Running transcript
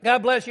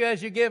God bless you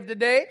as you give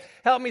today.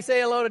 Help me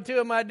say hello to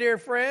two of my dear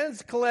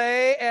friends,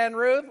 Clay and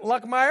Ruth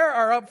Luckmeyer,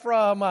 are up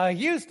from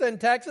Houston,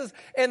 Texas,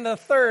 in the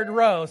third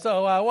row.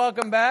 So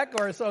welcome back.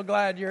 We're so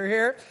glad you're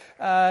here.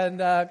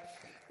 And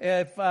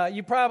if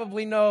you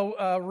probably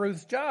know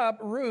Ruth's job,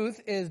 Ruth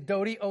is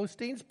Dodie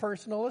Osteen's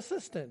personal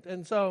assistant.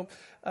 And so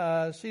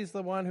she's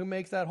the one who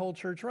makes that whole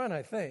church run,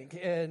 I think.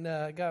 And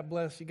God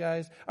bless you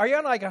guys. Are you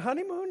on like a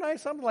honeymoon night,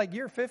 something like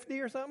year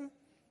 50 or something?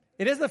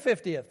 It is the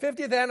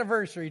 50th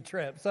anniversary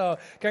trip. So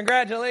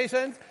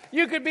congratulations.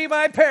 You could be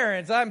my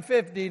parents. I'm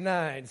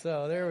 59.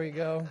 So there we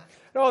go.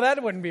 No,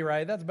 that wouldn't be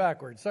right. That's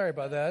backwards. Sorry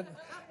about that.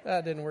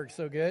 That didn't work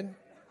so good.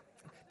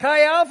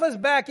 Chi Alpha's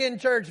back in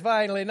church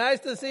finally. Nice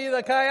to see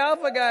the Chi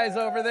Alpha guys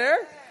over there.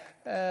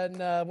 And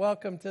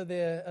welcome to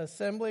the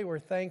assembly. We're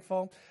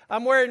thankful.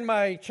 I'm wearing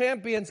my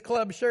Champions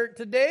Club shirt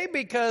today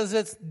because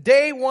it's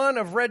day one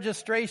of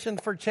registration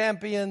for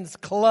Champions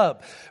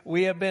Club.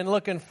 We have been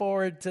looking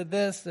forward to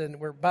this,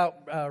 and we're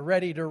about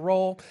ready to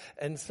roll.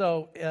 And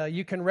so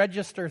you can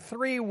register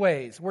three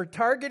ways. We're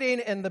targeting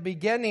in the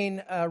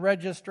beginning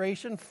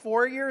registration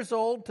 4 years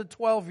old to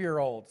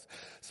 12-year-olds.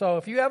 So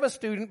if you have a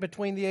student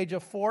between the age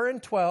of 4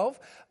 and 12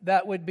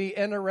 that would be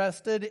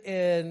interested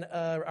in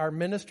our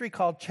ministry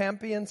called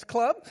Champions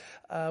Club,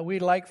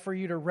 we'd like for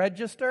you to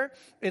register.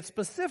 It's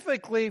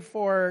specifically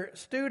for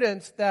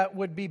students that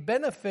would be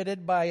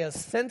benefited by a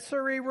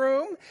sensory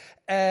room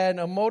and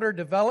a motor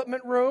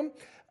development room.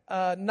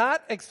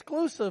 Not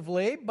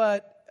exclusively,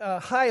 but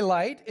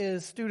highlight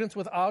is students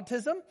with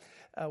autism.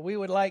 We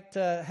would like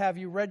to have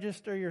you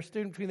register your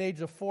student between the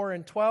ages of 4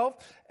 and 12,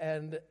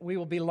 and we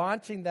will be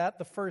launching that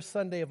the first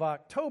Sunday of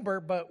October,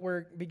 but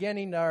we're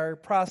beginning our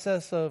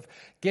process of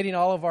getting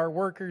all of our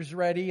workers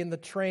ready and the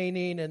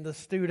training and the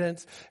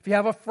students. If you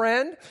have a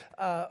friend,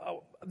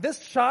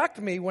 this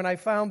shocked me when I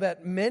found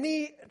that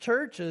many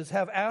churches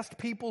have asked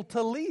people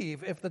to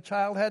leave if the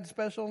child had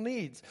special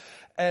needs.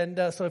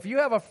 And so if you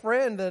have a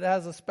friend that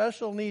has a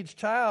special needs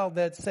child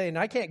that's saying,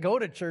 I can't go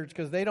to church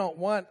because they don't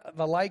want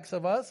the likes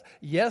of us,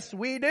 yes,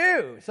 we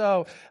do.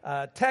 So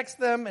text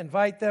them,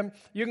 invite them.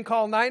 You can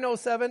call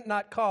 907,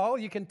 not call.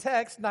 You can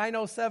text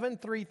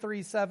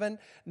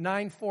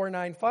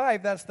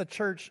 907-337-9495. That's the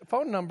church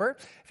phone number.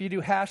 If you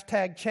do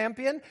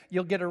 #champion,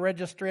 you'll get a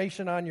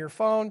registration on your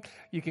phone.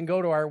 You can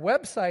go to our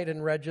website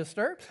and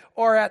register.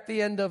 Or at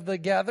the end of the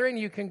gathering,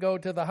 you can go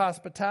to the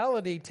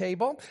hospitality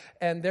table,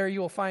 and there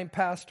you will find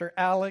Pastor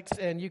Alex,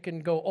 and you can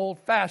go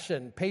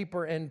old-fashioned,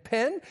 paper and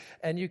pen,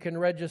 and you can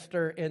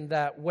register in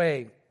that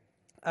way.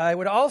 I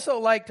would also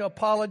like to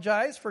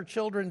apologize for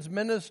children's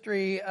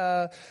ministry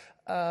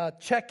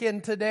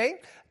check-in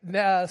today.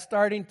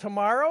 Starting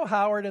tomorrow,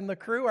 Howard and the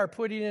crew are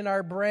putting in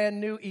our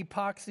brand new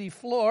epoxy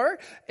floor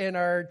in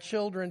our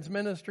children's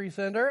ministry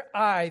center.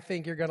 I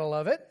think you're going to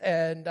love it,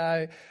 and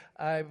I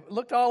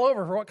looked all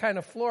over for what kind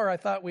of floor I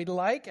thought we'd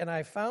like, and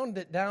I found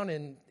it down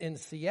in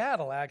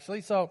Seattle,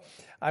 actually. So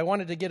I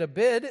wanted to get a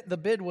bid. The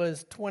bid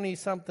was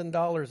 $20-something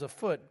a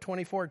foot,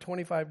 $24,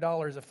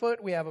 $25 a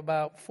foot. We have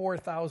about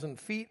 4,000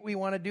 feet we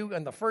want to do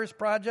on the first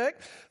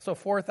project. So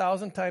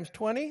 4,000 times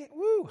 20,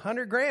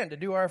 $100,000 to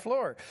do our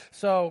floor.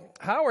 So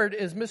Howard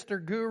is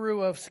Mr.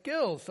 Guru of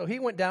Skills. So he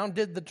went down,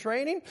 did the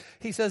training.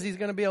 He says he's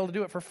going to be able to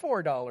do it for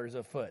 $4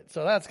 a foot.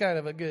 So that's kind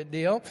of a good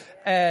deal.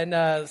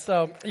 And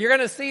so you're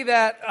going to see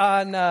that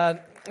on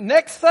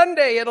next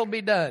Sunday. It'll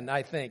be done,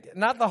 I think.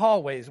 Not the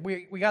hallways.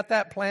 We got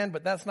that planned,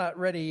 but that's not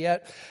ready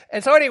yet.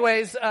 And so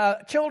anyways,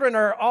 children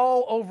are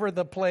all over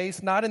the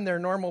place, not in their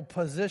normal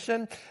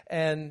position.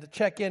 And the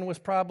check-in was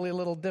probably a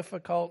little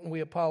difficult, and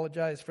we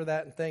apologize for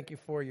that, and thank you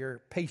for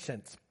your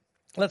patience.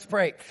 Let's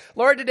pray.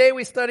 Lord, today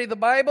we study the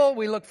Bible.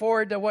 We look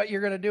forward to what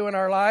you're going to do in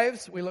our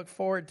lives. We look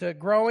forward to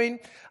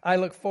growing. I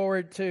look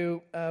forward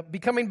to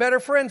becoming better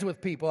friends with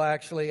people,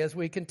 actually, as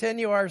we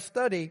continue our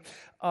study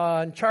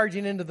on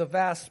charging into the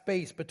vast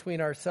space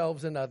between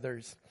ourselves and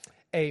others.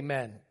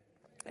 Amen.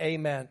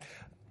 Amen.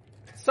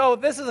 So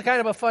this is a kind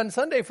of a fun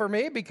Sunday for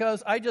me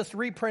because I just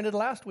reprinted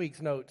last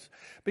week's notes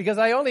because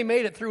I only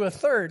made it through a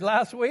third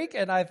last week,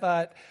 and I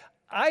thought,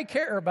 I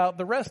care about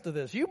the rest of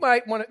this. You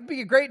might want to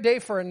be a great day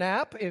for a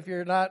nap if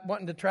you're not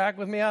wanting to track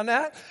with me on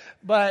that.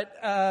 But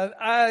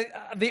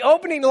the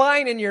opening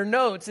line in your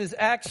notes is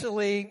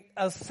actually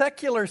a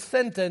secular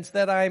sentence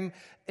that I'm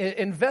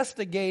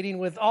investigating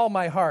with all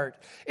my heart.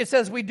 It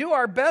says, we do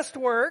our best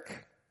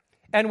work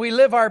and we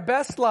live our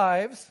best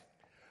lives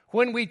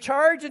when we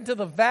charge into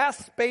the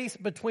vast space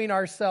between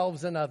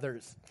ourselves and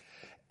others.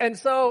 And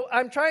so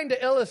I'm trying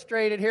to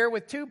illustrate it here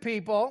with two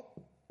people.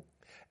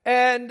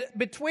 And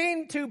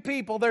between two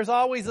people, there's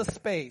always a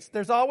space.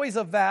 There's always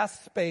a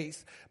vast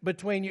space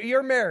between you.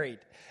 You're married,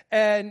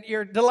 and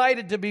you're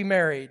delighted to be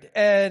married,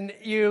 and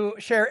you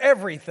share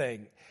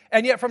everything.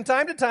 And yet from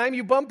time to time,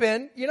 you bump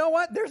in. You know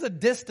what? There's a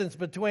distance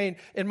between,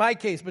 in my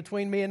case,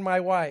 between me and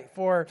my wife.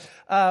 Or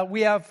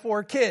we have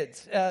 4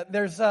 kids. I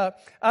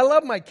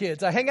love my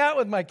kids. I hang out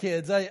with my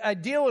kids. I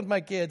deal with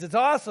my kids. It's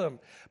awesome.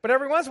 But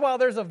every once in a while,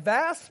 there's a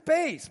vast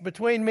space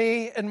between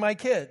me and my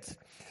kids.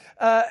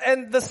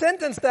 And the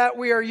sentence that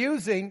we are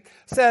using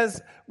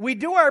says, we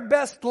do our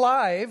best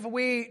live,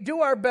 we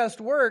do our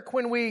best work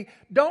when we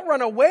don't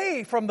run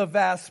away from the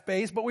vast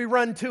space, but we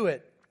run to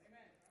it.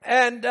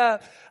 And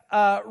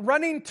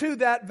running to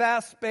that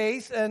vast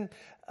space and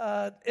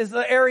is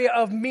the area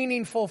of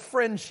meaningful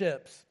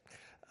friendships.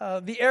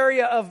 The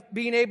area of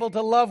being able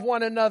to love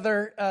one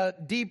another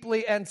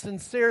deeply and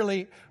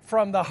sincerely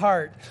from the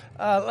heart.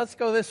 Let's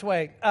go this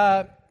way.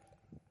 I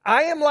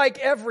am like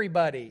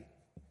everybody.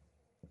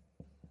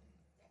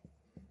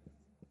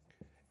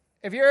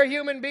 If you're a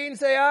human being,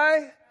 say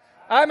I.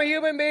 I'm a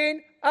human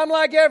being. I'm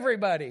like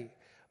everybody.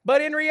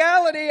 But in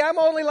reality, I'm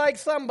only like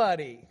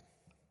somebody.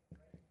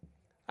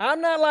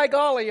 I'm not like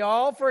all of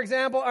y'all. For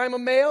example, I'm a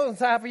male and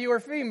half of you are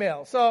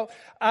female. So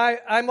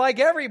I'm like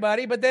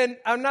everybody, but then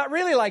I'm not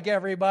really like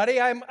everybody.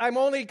 I'm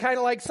only kind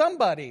of like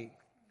somebody.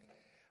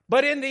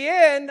 But in the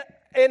end,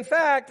 in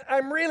fact,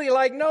 I'm really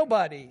like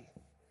nobody.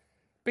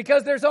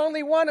 Because there's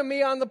only one of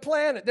me on the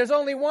planet. There's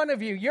only one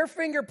of you. Your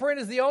fingerprint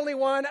is the only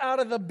one out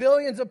of the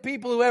billions of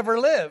people who ever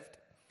lived.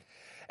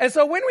 And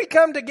so when we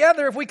come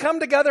together, if we come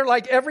together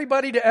like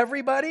everybody to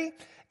everybody,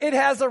 it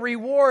has a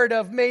reward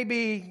of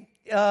maybe,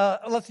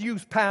 let's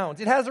use pounds.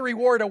 It has a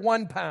reward of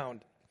 1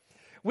 pound.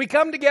 We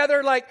come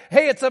together like,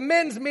 hey, it's a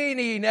men's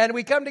meeting, and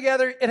we come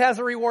together, it has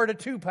a reward of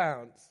 2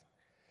 pounds.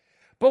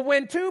 But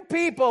when two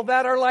people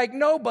that are like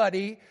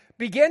nobody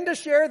begin to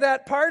share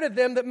that part of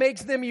them that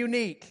makes them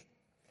unique,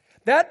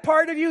 that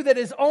part of you that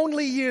is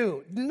only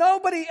you.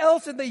 Nobody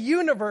else in the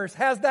universe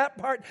has that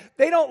part.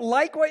 They don't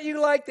like what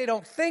you like. They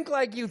don't think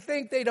like you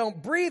think. They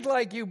don't breathe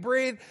like you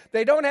breathe.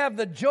 They don't have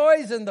the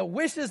joys and the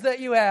wishes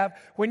that you have.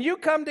 When you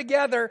come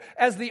together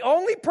as the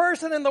only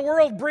person in the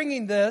world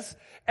bringing this,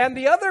 and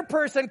the other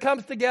person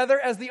comes together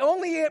as the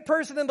only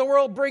person in the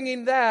world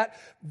bringing that,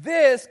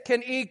 this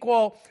can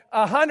equal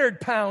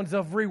 100 pounds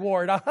of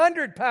reward,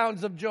 100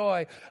 pounds of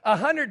joy,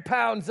 100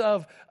 pounds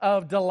of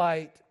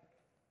delight.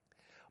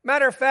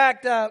 Matter of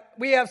fact,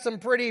 we have some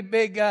pretty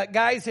big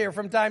guys here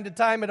from time to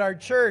time at our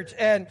church.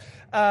 And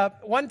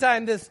one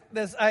time, it's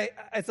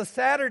a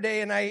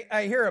Saturday, and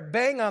I hear a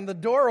bang on the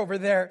door over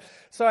there.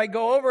 So I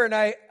go over,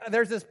 and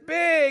there's this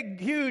big,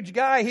 huge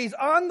guy. He's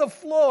on the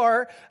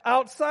floor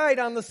outside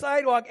on the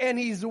sidewalk, and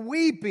he's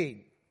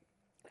weeping.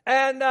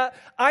 And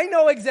I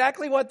know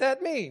exactly what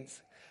that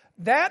means.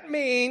 That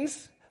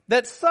means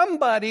that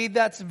somebody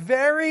that's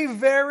very,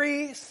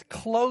 very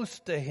close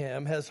to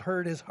him has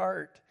hurt his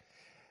heart.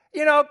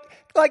 You know,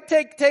 like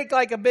take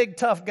like a big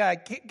tough guy.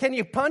 Can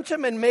you punch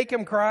him and make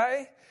him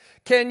cry?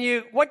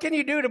 What can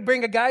you do to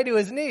bring a guy to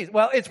his knees?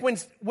 Well, it's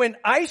when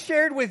I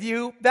shared with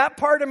you that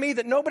part of me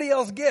that nobody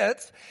else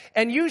gets,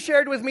 and you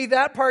shared with me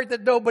that part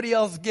that nobody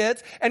else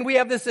gets, and we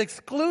have this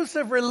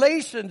exclusive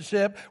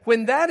relationship.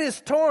 When that is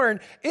torn,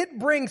 it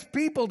brings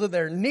people to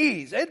their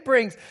knees. It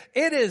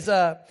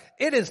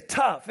is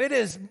tough. It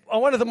is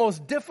one of the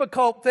most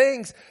difficult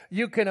things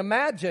you can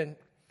imagine.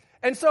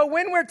 And so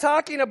when we're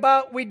talking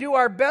about we do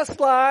our best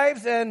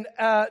lives and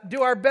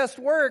do our best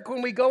work,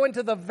 when we go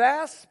into the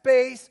vast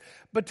space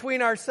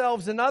between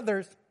ourselves and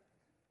others,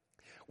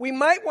 we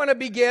might want to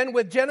begin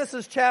with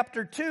Genesis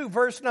chapter 2,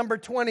 verse number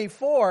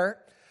 24.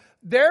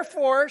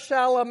 Therefore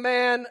shall a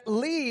man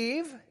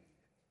leave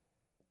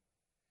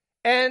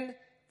and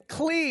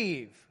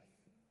cleave.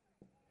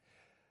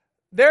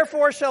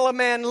 Therefore shall a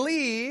man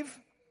leave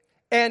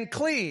and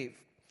cleave.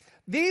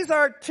 These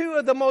are two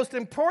of the most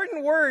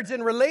important words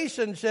in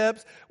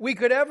relationships we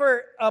could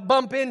ever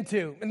bump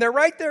into. And they're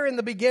right there in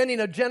the beginning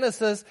of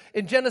Genesis,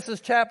 in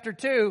Genesis chapter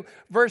 2,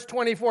 verse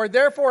 24.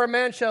 Therefore a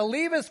man shall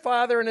leave his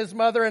father and his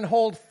mother and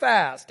hold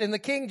fast. In the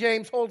King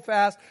James, hold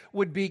fast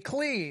would be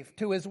cleave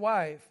to his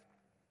wife.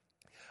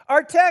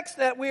 Our text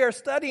that we are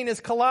studying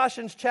is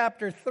Colossians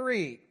chapter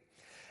 3.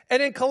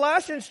 And in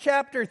Colossians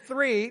chapter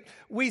 3,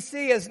 we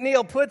see, as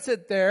Neil puts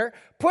it there,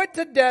 put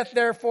to death,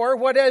 therefore,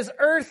 what is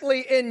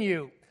earthly in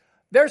you.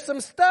 There's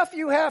some stuff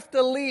you have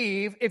to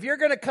leave if you're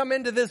going to come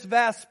into this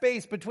vast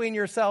space between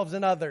yourselves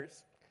and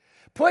others.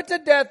 Put to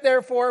death,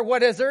 therefore,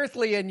 what is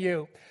earthly in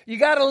you. You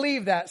got to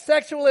leave that.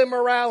 Sexual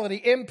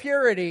immorality,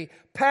 impurity,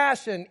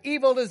 passion,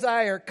 evil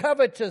desire,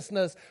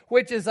 covetousness,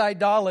 which is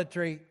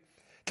idolatry.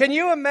 Can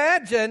you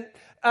imagine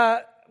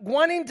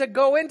wanting to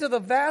go into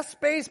the vast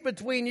space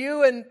between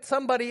you and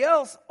somebody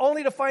else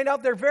only to find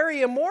out they're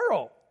very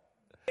immoral?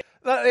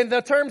 In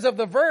the terms of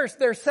the verse,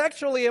 they're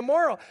sexually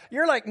immoral.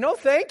 You're like, no,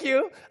 thank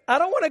you. I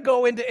don't want to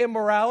go into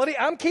immorality.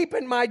 I'm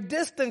keeping my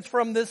distance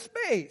from this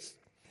space.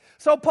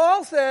 So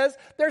Paul says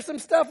there's some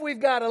stuff we've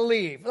got to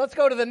leave. Let's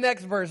go to the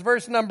next verse,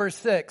 verse number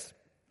 6.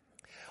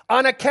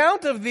 On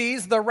account of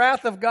these, the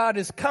wrath of God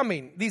is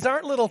coming. These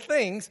aren't little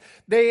things.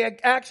 They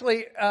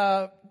actually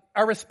are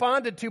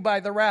responded to by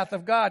the wrath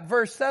of God.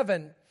 Verse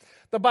 7,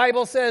 the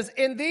Bible says,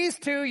 in these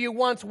two you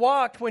once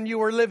walked when you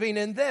were living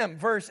in them.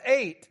 Verse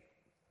 8.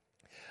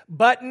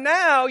 But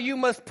now you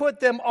must put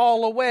them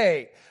all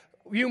away.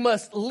 You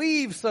must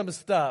leave some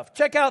stuff.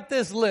 Check out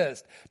this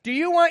list. Do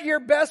you want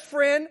your best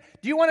friend?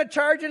 Do you want to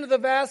charge into the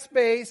vast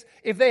space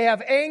if they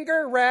have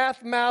anger,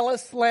 wrath,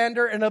 malice,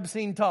 slander, and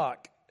obscene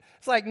talk?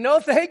 It's like, no,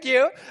 thank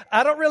you.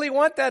 I don't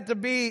want that to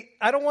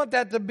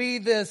be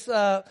this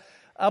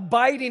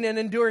abiding and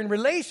enduring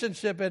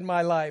relationship in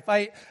my life.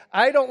 I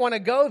don't want to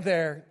go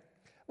there.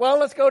 Well,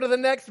 let's go to the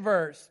next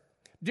verse.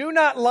 Do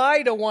not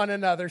lie to one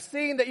another,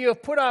 seeing that you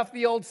have put off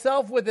the old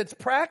self with its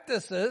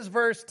practices,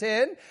 verse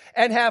 10,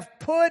 and have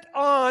put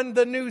on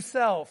the new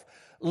self.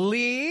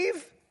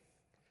 Leave,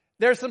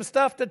 there's some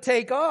stuff to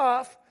take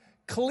off.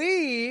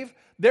 Cleave,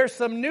 there's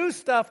some new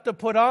stuff to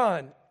put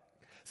on.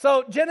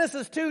 So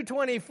Genesis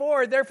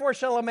 2:24, therefore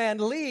shall a man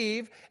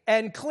leave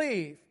and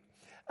cleave.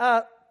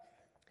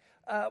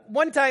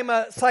 One time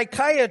a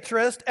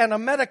psychiatrist and a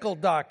medical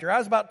doctor, I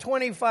was about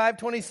 25,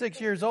 26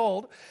 years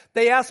old,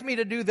 they asked me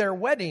to do their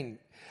wedding.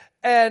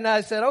 And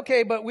I said,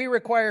 okay, but we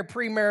require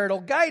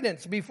premarital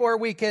guidance before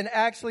we can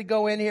actually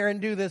go in here and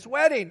do this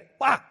wedding.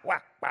 Wah, wah,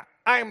 wah.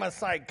 I'm a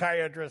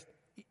psychiatrist.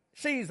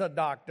 She's a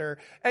doctor,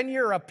 and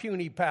you're a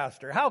puny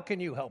pastor. How can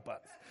you help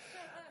us?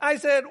 I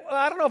said, well,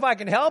 I don't know if I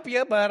can help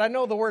you, but I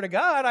know the Word of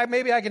God.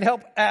 Maybe I can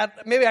help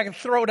maybe I can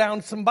throw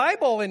down some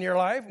Bible in your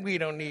life. We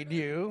don't need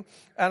you.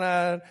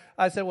 And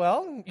I said,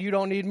 well, you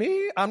don't need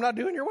me. I'm not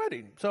doing your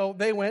wedding. So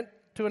they went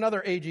to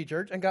another AG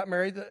church and got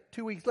married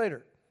 2 weeks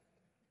later.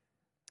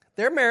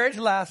 Their marriage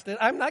lasted,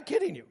 I'm not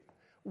kidding you,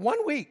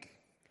 1 week.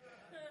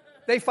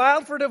 They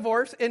filed for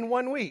divorce in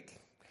 1 week.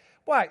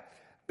 Why?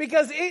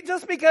 Because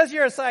just because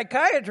you're a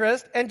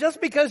psychiatrist and just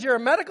because you're a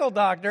medical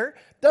doctor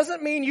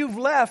doesn't mean you've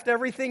left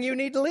everything you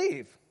need to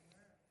leave.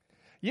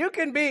 You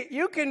can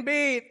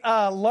be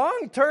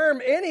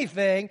long-term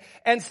anything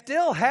and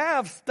still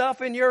have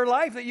stuff in your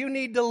life that you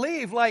need to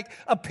leave, like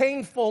a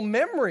painful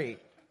memory.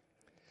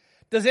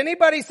 Does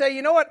anybody say,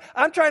 you know what,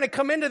 I'm trying to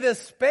come into this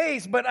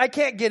space, but I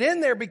can't get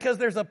in there because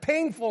there's a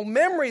painful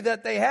memory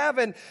that they have,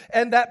 and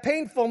that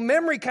painful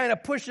memory kind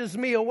of pushes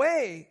me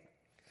away?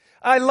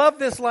 I love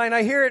this line.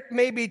 I hear it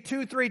maybe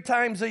 2-3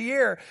 times a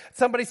year.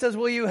 Somebody says,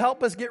 will you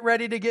help us get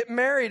ready to get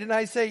married? And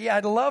I say, yeah,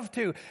 I'd love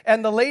to.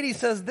 And the lady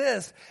says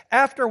this,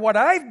 after what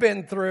I've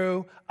been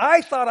through,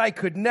 I thought I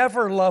could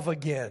never love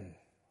again.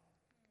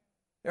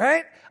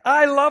 Right?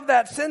 I love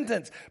that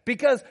sentence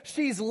because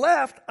she's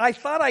left. I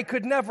thought I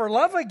could never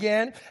love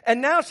again.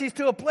 And now she's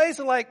to a place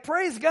of like,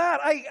 praise God,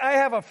 I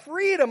have a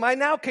freedom. I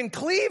now can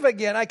cleave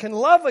again. I can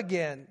love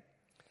again.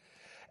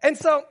 And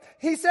so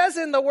he says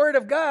in the Word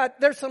of God,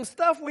 there's some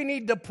stuff we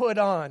need to put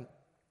on.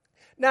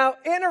 Now,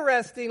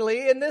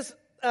 interestingly, in this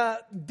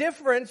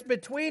difference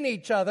between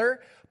each other,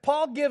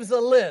 Paul gives a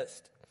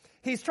list.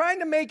 He's trying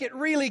to make it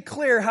really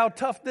clear how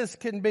tough this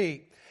can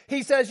be.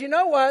 He says, you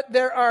know what?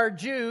 There are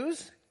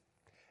Jews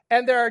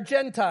and there are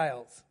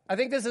Gentiles. I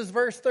think this is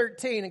verse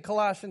 13 in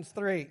Colossians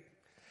 3.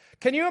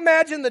 Can you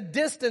imagine the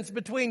distance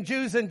between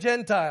Jews and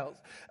Gentiles?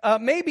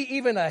 Maybe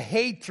even a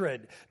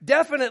hatred.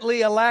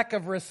 Definitely a lack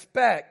of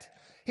respect.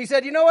 He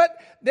said, you know what?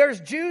 There's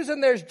Jews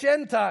and there's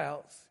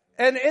Gentiles.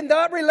 And in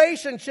that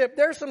relationship,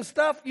 there's some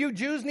stuff you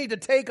Jews need to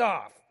take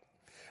off.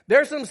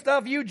 There's some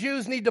stuff you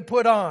Jews need to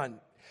put on.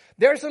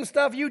 There's some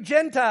stuff you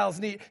Gentiles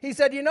need. He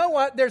said, you know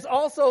what? There's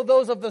also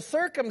those of the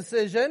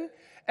circumcision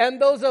and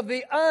those of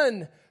the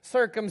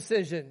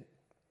uncircumcision.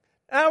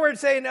 Now we're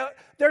saying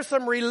there's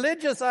some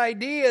religious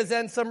ideas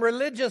and some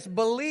religious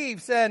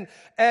beliefs and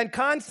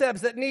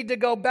concepts that need to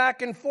go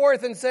back and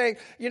forth and say,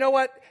 you know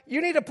what? You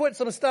need to put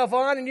some stuff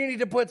on and you need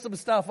to put some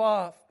stuff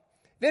off.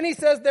 Then he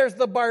says there's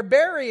the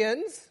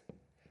barbarians,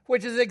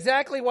 which is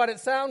exactly what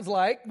it sounds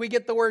like. We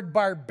get the word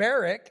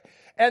barbaric.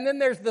 And then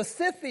there's the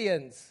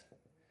Scythians.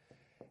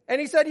 And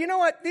he said, you know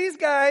what? These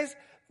guys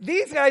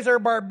are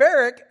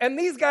barbaric and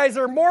these guys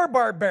are more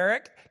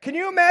barbaric. Can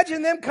you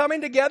imagine them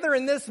coming together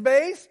in this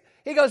space?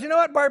 He goes, you know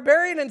what,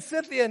 barbarian and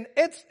Scythian,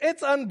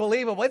 it's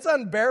unbelievable. It's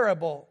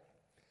unbearable.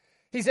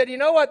 He said, you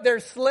know what,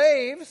 there's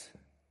slaves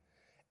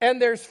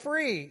and there's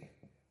free.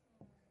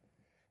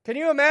 Can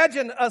you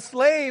imagine a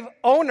slave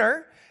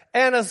owner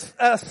and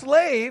a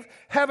slave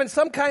having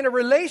some kind of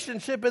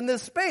relationship in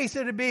this space?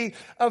 It would be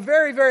a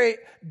very, very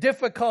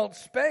difficult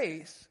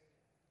space.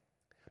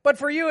 But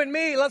for you and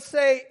me, let's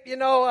say,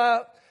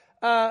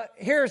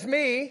 here's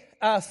me,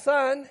 a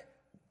son,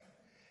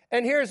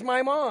 and here's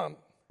my mom.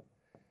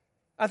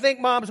 I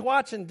think Mom's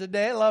watching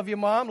today. I love you,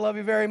 Mom. Love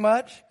you very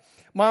much.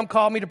 Mom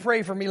called me to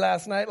pray for me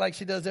last night like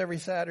she does every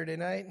Saturday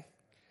night.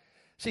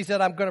 She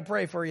said, I'm going to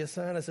pray for you,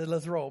 son. I said,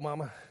 let's roll,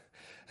 Mama.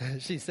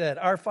 She said,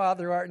 Our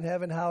Father who art in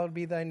heaven, hallowed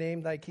be thy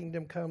name. Thy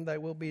kingdom come, thy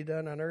will be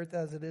done on earth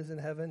as it is in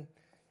heaven.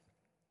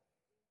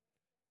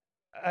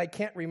 I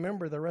can't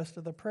remember the rest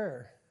of the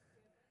prayer.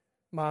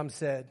 Mom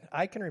said,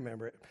 I can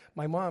remember it.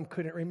 My mom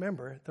couldn't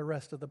remember the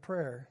rest of the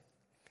prayer.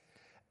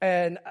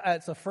 And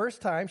it's the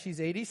first time,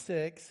 she's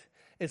 86.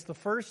 It's the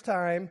first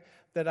time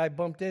that I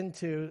bumped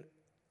into,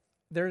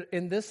 there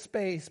in this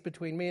space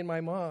between me and my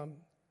mom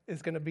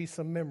is going to be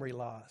some memory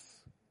loss.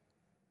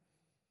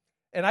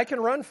 And I can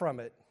run from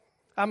it.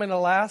 I'm in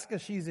Alaska,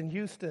 she's in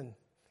Houston.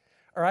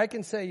 Or I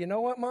can say, you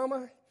know what,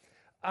 Mama?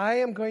 I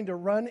am going to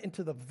run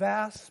into the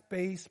vast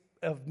space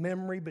of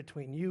memory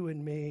between you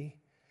and me.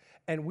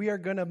 And we are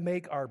going to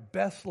make our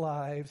best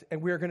lives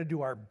and we are going to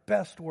do our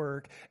best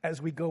work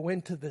as we go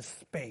into this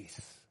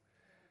space.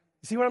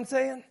 You see what I'm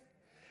saying?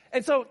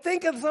 And so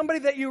think of somebody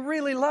that you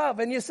really love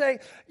and you say,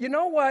 you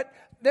know what?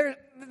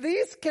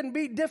 These can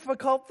be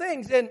difficult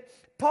things. And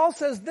Paul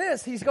says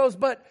this, he goes,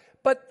 but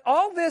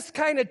all this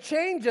kind of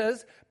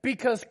changes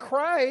because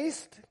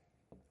Christ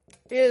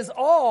is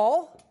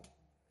all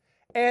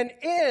and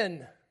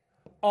in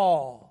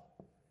all.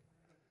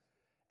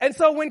 And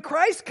so when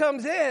Christ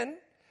comes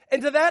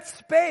into that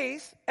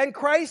space, and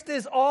Christ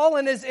is all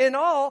and is in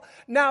all,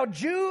 now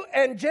Jew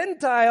and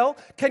Gentile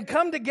can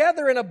come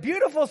together in a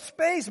beautiful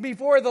space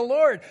before the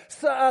Lord.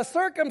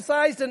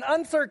 Circumcised and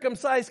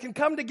uncircumcised can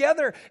come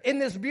together in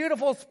this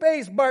beautiful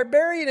space.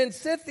 Barbarian and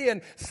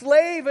Scythian,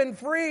 slave and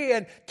free,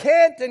 and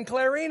Kent and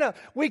Clarina.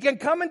 We can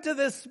come into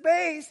this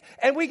space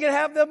and we can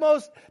have the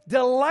most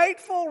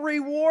delightful,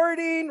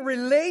 rewarding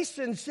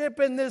relationship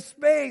in this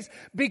space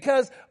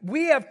because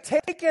we have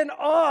taken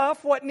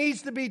off what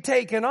needs to be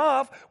taken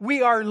off.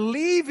 We are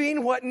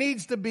leaving what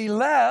needs to be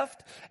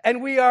left, and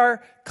we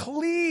are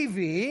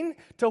cleaving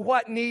to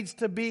what needs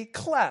to be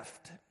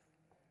cleft.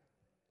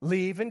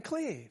 Leave and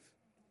cleave.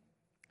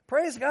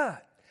 Praise God.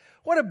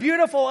 What a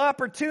beautiful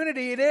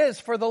opportunity it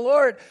is for the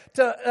Lord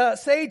to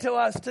say to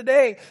us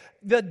today,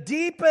 the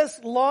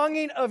deepest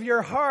longing of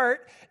your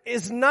heart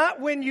is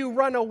not when you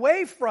run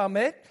away from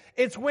it,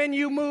 it's when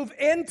you move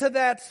into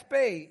that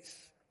space.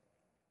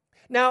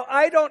 Now,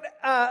 I don't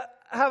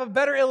have a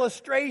better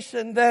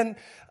illustration than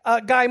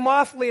Guy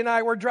Moffley and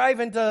I were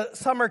driving to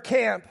summer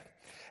camp.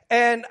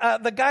 And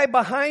the guy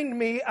behind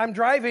me,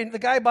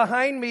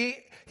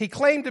 he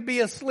claimed to be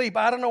asleep.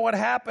 I don't know what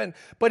happened,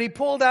 but he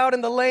pulled out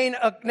in the lane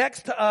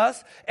next to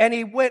us and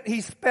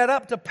he sped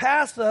up to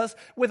pass us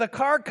with a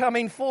car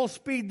coming full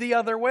speed the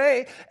other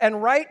way.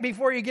 And right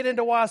before you get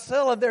into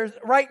Wasilla,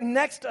 right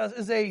next to us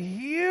is a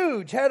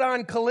huge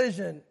head-on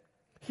collision.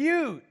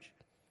 Huge.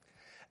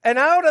 And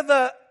out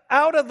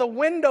of the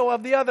window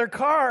of the other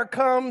car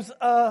comes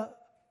a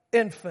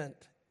infant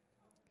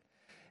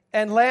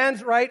and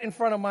lands right in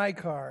front of my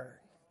car.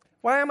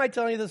 Why am I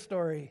telling you this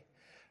story?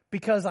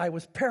 Because I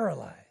was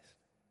paralyzed.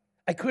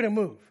 I couldn't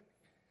move.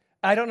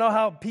 I don't know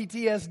how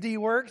PTSD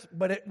works,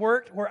 but it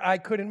worked where I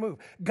couldn't move.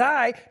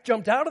 Guy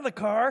jumped out of the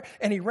car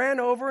and he ran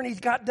over and he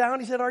got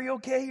down. He said, "Are you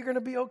okay? You're going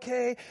to be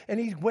okay." And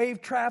he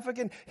waved traffic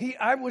and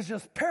I was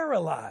just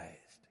paralyzed.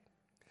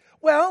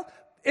 Well,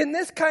 in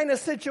this kind of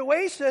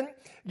situation,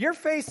 you're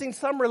facing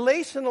some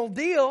relational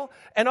deal,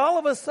 and all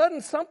of a sudden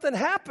something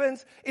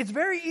happens. It's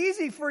very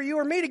easy for you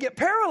or me to get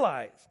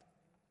paralyzed.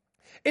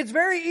 It's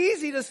very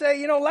easy to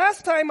say,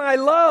 last time I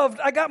loved,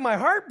 I got my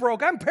heart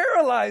broke. I'm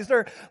paralyzed.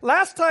 Or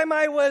last time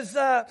I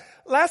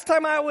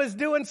was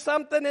doing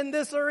something in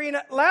this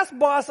arena. Last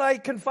boss I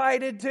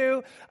confided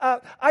to,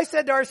 I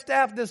said to our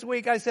staff this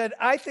week, I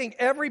think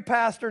every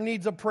pastor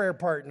needs a prayer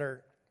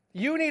partner.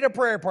 You need a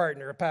prayer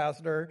partner,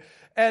 pastor.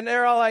 And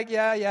they're all like,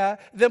 yeah.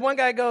 Then one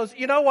guy goes,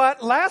 you know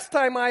what? Last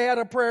time I had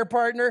a prayer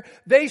partner,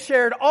 they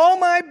shared all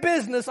my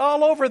business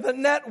all over the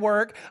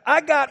network.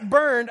 I got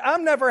burned.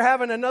 I'm never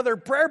having another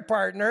prayer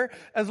partner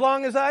as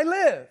long as I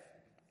live.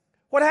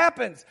 What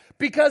happens?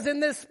 Because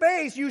in this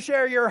space, you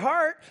share your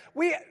heart.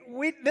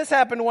 This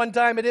happened one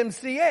time at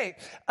MCA.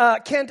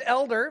 Kent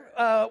Elder,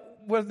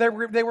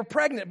 they were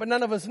pregnant, but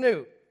none of us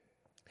knew.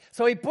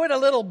 So he put a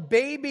little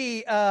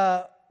baby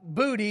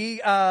booty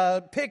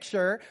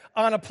picture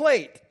on a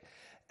plate.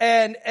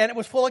 And it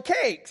was full of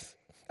cakes.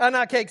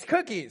 Not cakes,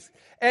 cookies.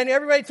 And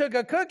everybody took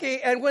a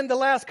cookie, and when the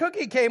last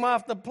cookie came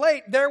off the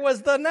plate, there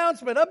was the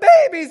announcement, a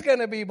baby's going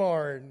to be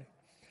born.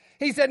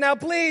 He said, now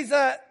please,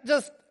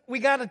 we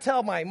got to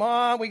tell my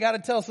mom, we got to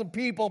tell some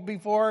people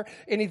before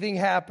anything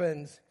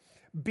happens.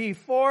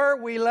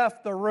 Before we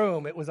left the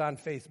room, it was on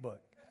Facebook.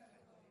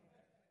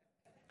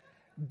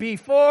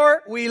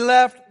 Before we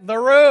left the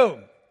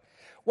room.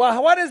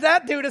 Well, what does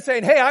that do to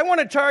saying, hey, I want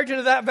to charge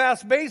into that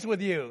vast space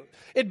with you?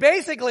 It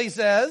basically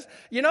says,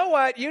 you know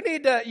what, you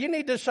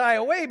need to shy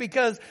away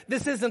because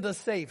this isn't a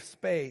safe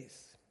space.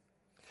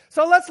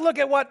 So let's look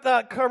at what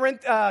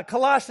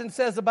Colossians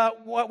says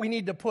about what we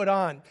need to put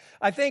on.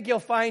 I think you'll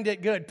find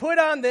it good. Put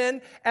on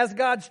then as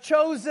God's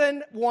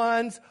chosen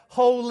ones,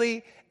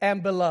 holy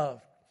and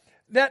beloved.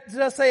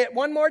 Just say it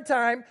one more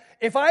time.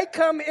 If I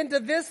come into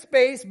this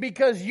space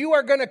because you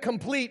are going to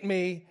complete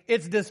me,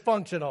 it's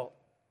dysfunctional.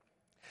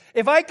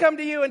 If I come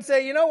to you and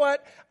say, you know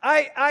what,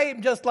 I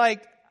am just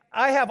like,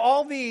 I have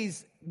all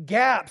these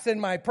gaps in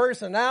my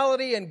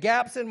personality and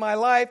gaps in my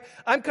life.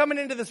 I'm coming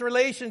into this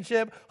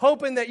relationship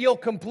hoping that you'll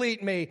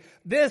complete me.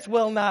 This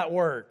will not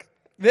work.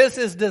 This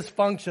is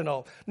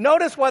dysfunctional.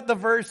 Notice what the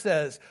verse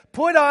says.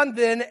 Put on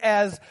then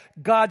as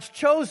God's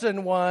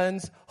chosen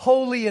ones,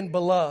 holy and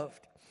beloved.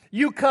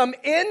 You come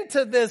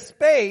into this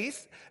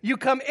space, you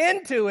come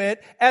into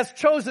it as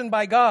chosen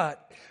by God.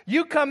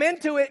 You come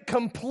into it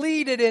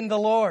completed in the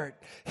Lord.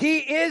 He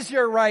is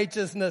your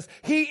righteousness.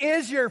 He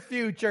is your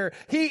future.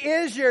 He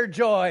is your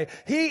joy.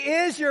 He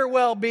is your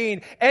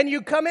well-being. And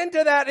you come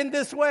into that in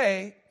this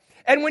way.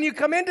 And when you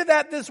come into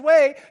that this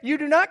way, you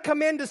do not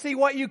come in to see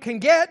what you can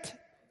get.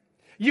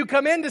 You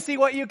come in to see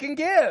what you can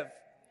give.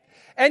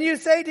 And you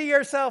say to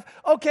yourself,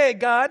 okay,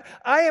 God,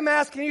 I am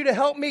asking you to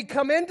help me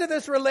come into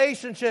this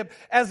relationship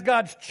as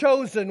God's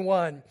chosen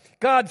one,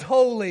 God's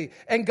holy,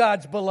 and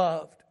God's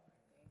beloved.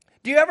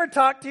 Do you ever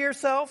talk to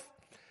yourself?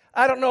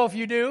 I don't know if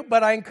you do,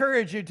 but I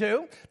encourage you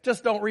to.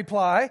 Just don't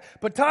reply,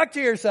 but talk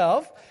to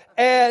yourself.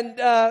 And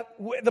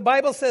the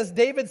Bible says,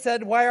 David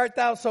said, why art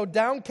thou so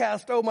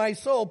downcast, O my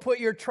soul? Put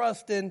your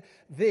trust in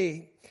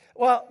thee.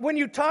 Well, when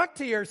you talk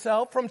to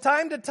yourself, from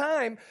time to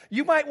time,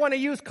 you might want to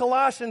use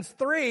Colossians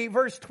 3,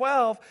 verse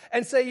 12,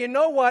 and say, you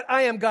know what?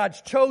 I am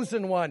God's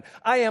chosen one.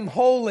 I am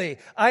holy.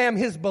 I am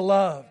His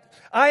beloved.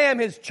 I am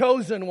His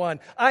chosen one.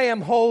 I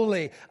am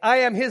holy. I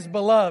am His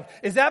beloved.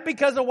 Is that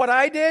because of what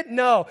I did?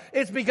 No,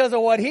 it's because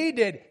of what He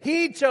did.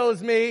 He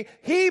chose me.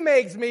 He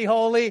makes me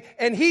holy,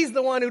 and He's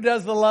the one who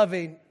does the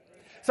loving.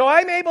 So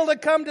I'm able to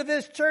come to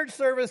this church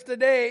service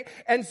today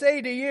and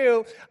say to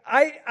you,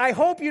 I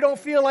hope you don't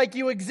feel like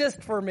you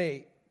exist for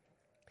me.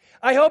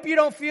 I hope you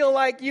don't feel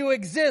like you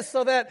exist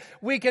so that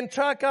we can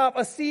chalk up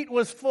a seat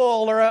was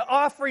full or an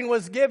offering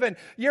was given.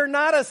 You're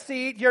not a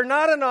seat. You're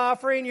not an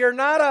offering. You're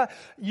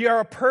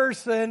a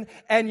person,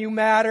 and you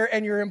matter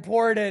and you're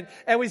important.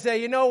 And we say,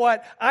 you know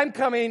what? I'm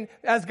coming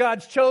as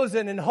God's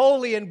chosen and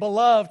holy and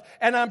beloved.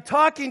 And I'm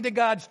talking to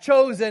God's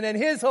chosen and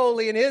His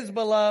holy and His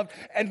beloved.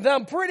 And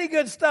some pretty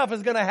good stuff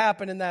is going to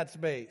happen in that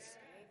space.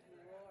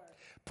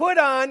 Put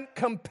on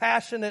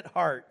compassionate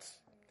hearts.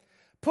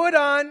 Put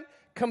on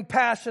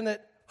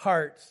compassionate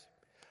hearts.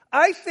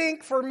 I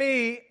think for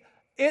me,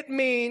 it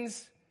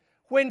means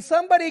when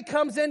somebody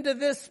comes into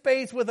this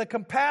space with a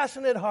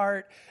compassionate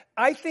heart,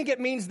 I think it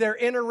means they're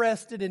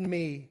interested in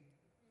me.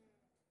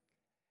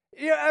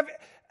 You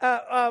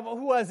know,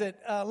 who was it?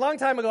 A long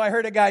time ago, I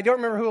heard a guy, I don't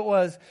remember who it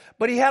was,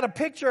 but he had a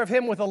picture of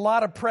him with a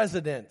lot of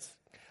presidents.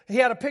 He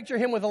had a picture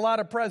of him with a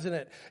lot of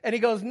president. And he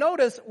goes,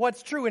 notice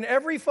what's true in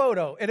every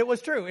photo. And it was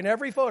true in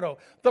every photo.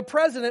 The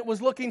president was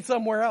looking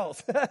somewhere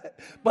else.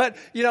 But,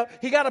 you know,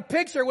 he got a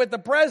picture with the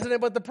president,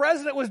 but the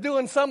president was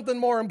doing something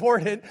more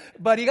important.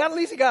 But at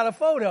least he got a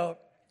photo.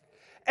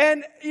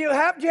 And do you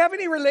have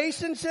any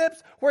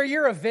relationships where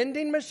you're a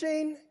vending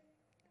machine?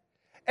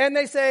 And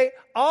they say,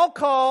 I'll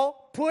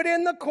call, put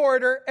in the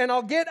quarter, and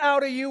I'll get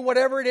out of you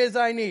whatever it is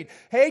I need.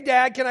 Hey,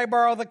 Dad, can I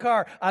borrow the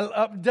car?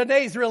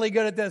 Danae's really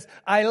good at this.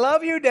 I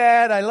love you,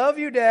 Dad. I love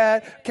you,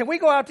 Dad. Can we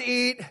go out to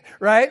eat?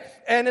 Right?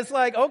 And it's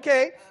like,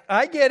 okay,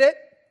 I get it.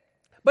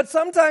 But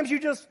sometimes you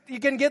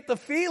can get the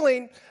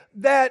feeling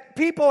that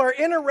people are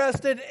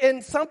interested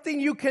in something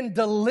you can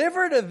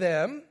deliver to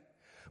them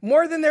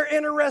more than they're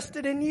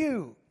interested in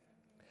you.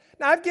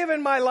 Now, I've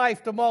given my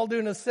life to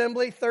Muldoon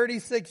Assembly.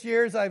 36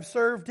 years I've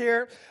served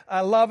here. I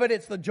love it.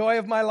 It's the joy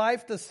of my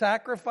life to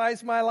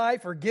sacrifice my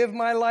life or give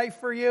my life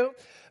for you.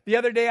 The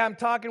other day I'm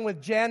talking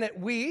with Janet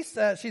Weiss.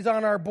 She's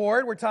on our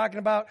board. We're talking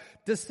about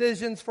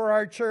decisions for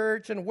our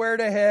church and where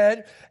to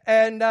head.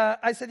 And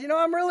I said, you know,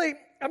 I'm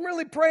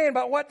really praying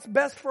about what's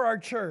best for our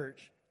church.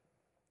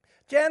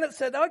 Janet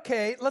said,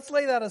 okay, let's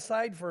lay that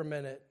aside for a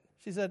minute.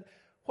 She said,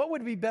 what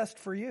would be best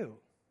for you?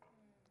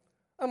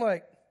 I'm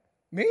like,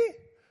 me?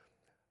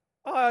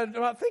 Oh, I'm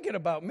not thinking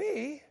about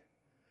me.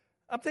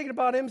 I'm thinking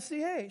about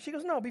MCA. She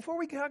goes, no, before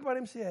we talk about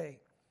MCA,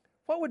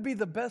 what would be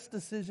the best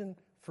decision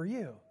for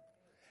you?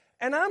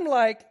 And I'm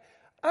like,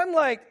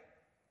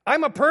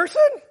 I'm a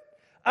person?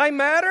 I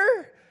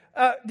matter?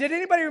 Did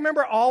anybody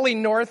remember Ollie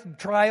North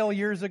trial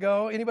years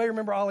ago? Anybody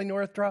remember Ollie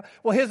North trial?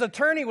 Well, his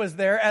attorney was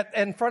there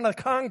in front of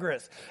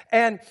Congress,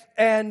 and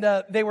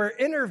they were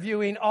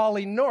interviewing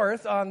Ollie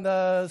North on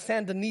the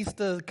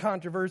Sandinista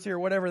controversy or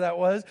whatever that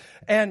was,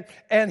 and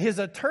his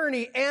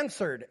attorney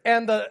answered,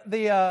 and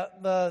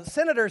the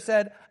senator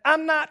said,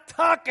 "I'm not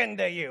talking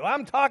to you.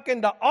 I'm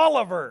talking to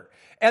Oliver."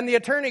 And the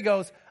attorney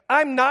goes,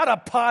 "I'm not a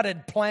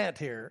potted plant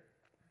here."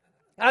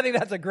 I think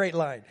that's a great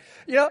line.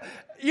 You know,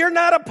 you're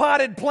not a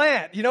potted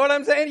plant. You know what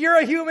I'm saying? You're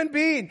a human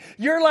being.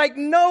 You're like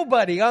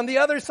nobody on the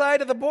other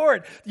side of the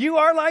board. You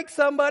are like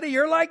somebody.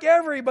 You're like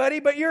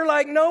everybody, but you're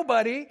like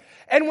nobody.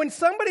 And when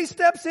somebody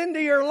steps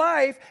into your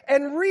life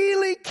and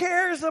really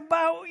cares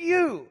about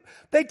you,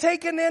 they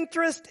take an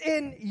interest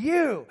in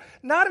you,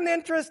 not an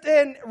interest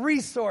in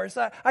resource.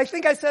 I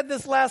think I said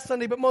this last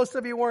Sunday, but most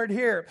of you weren't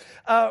here.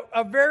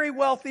 A very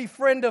wealthy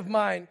friend of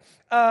mine,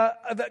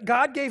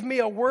 God gave me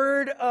a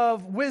word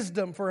of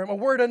wisdom for him, a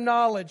word of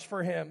knowledge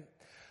for him.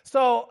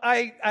 So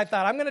I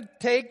thought, I'm going to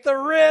take the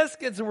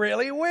risk. It's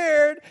really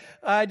weird.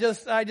 I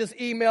just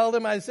emailed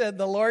him. I said,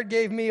 the Lord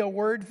gave me a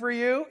word for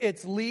you.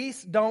 It's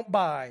lease, don't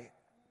buy.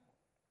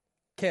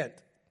 Kent.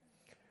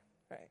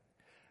 Right.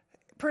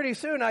 Pretty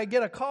soon I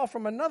get a call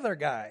from another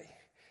guy.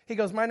 He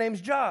goes, my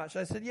name's Josh.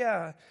 I said,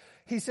 yeah.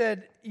 He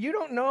said, you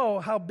don't know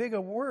how big a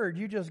word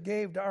you just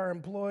gave to our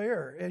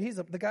employer. And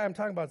the guy I'm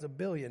talking about is a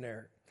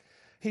billionaire.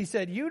 He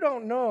said, you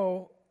don't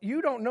know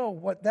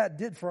what that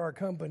did for our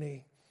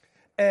company.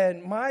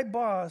 And my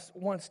boss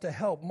wants to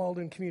help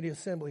Muldoon Community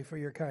Assembly for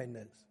your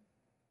kindness.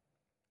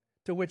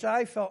 To which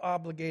I felt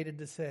obligated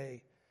to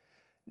say,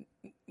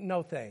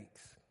 no thanks.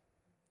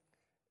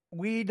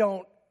 We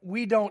don't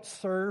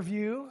serve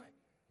you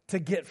to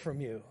get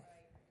from you.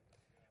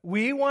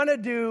 We want to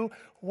do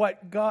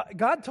what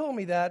God told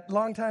me that a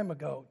long time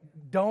ago.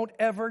 Don't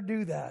ever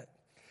do that.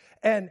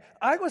 And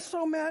I was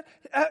so mad.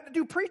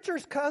 Do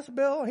preachers cuss,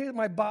 Bill?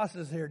 My boss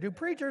is here. Do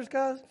preachers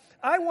cuss?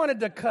 I wanted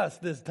to cuss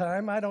this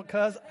time. I don't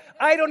cuss.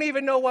 I don't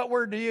even know what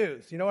word to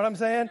use. You know what I'm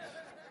saying?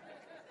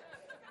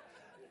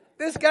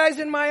 This guy's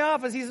in my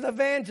office. He's an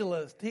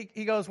evangelist.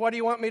 He goes, what do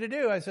you want me to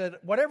do? I said,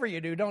 whatever you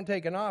do, don't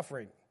take an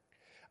offering.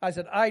 I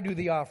said, I do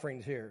the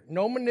offerings here.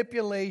 No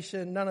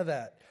manipulation, none of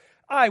that.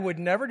 I would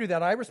never do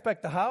that. I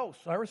respect the house.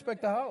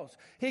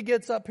 He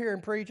gets up here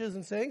and preaches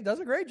and sings, does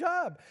a great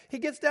job. He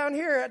gets down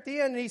here at the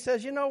end and he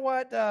says, you know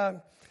what?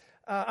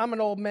 I'm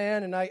an old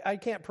man and I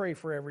can't pray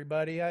for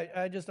everybody.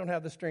 I just don't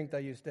have the strength I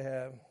used to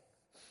have.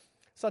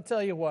 So I'll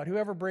tell you what,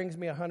 whoever brings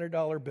me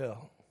 $100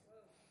 bill,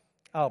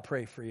 I'll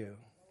pray for you.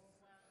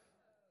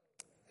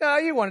 Yeah,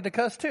 you wanted to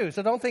cuss too,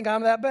 so don't think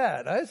I'm that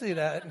bad. I see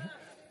that.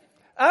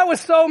 I was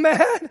so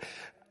mad.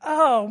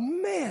 Oh,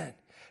 man.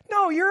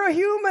 No, you're a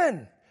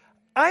human.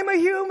 I'm a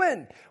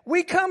human.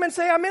 We come and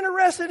say, I'm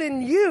interested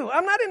in you.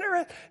 I'm not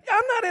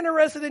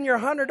interested in your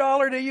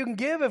 $100 that you can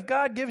give if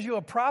God gives you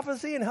a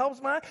prophecy and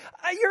helps mine.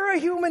 You're a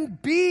human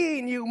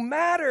being. You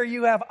matter.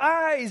 You have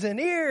eyes and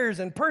ears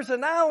and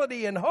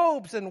personality and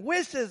hopes and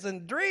wishes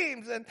and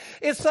dreams. And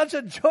it's such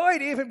a joy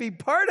to even be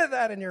part of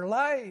that in your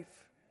life.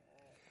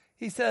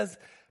 He says,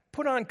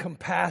 put on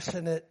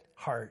compassionate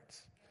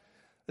hearts.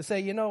 To say,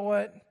 you know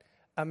what?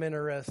 I'm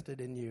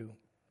interested in you.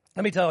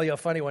 Let me tell you a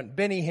funny one.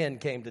 Benny Hinn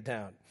came to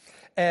town.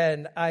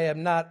 And I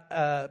am not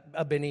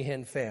a Benny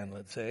Hinn fan,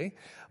 let's say.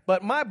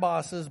 But my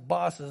boss's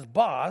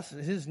boss,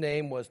 his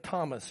name was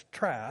Thomas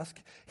Trask.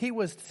 He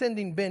was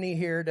sending Benny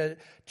here to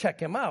check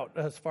him out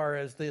as far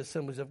as the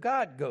Assemblies of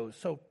God goes.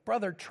 So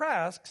Brother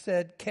Trask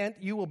said, Kent,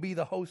 you will be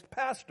the host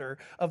pastor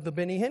of the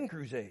Benny Hinn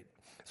Crusade.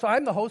 So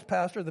I'm the host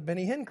pastor of the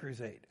Benny Hinn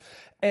Crusade.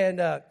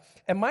 And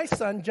my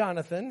son,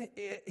 Jonathan,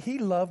 he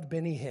loved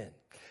Benny Hinn.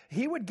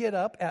 He would get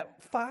up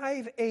at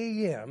 5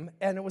 a.m.,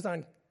 and it was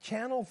on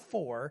Channel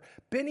 4.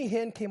 Benny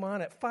Hinn came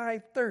on at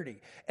 5:30.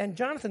 And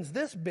Jonathan's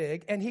this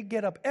big, and he'd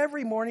get up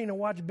every morning and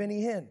watch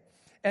Benny Hinn.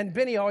 And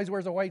Benny always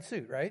wears a white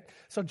suit, right?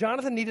 So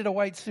Jonathan needed a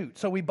white suit.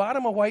 So we bought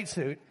him a white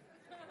suit.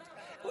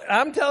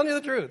 I'm telling you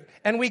the truth.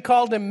 And we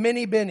called him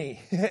Mini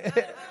Benny.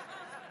 Isn't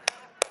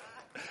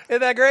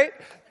that great?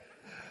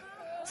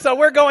 So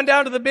we're going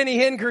down to the Benny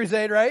Hinn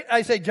Crusade, right?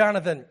 I say,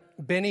 Jonathan,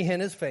 Benny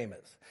Hinn is famous.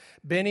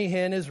 Benny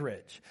Hinn is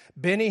rich.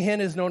 Benny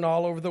Hinn is known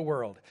all over the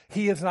world.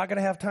 He is not going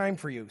to have time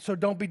for you, so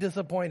don't be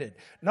disappointed.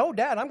 No,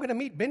 Dad, I'm going to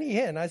meet Benny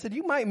Hinn. I said,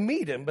 you might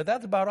meet him, but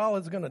that's about all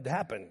that's going to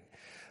happen.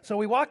 So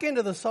we walk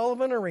into the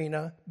Sullivan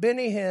Arena.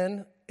 Benny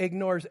Hinn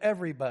ignores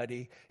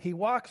everybody. He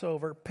walks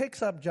over,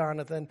 picks up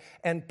Jonathan,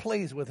 and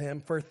plays with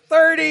him for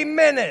 30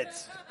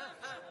 minutes.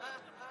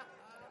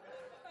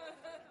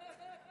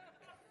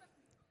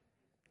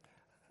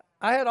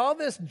 I had all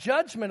this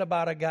judgment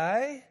about a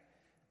guy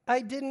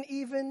I didn't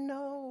even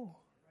know.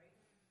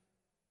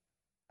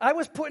 I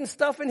was putting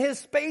stuff in his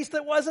space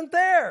that wasn't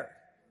there.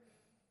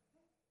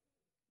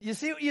 You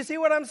see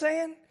what I'm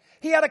saying?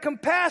 He had a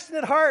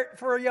compassionate heart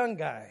for a young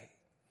guy.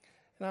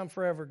 And I'm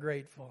forever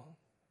grateful.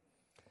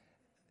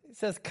 It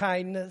says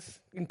kindness.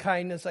 In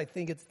kindness, I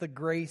think it's the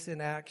grace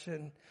in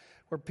action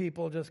where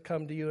people just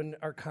come to you and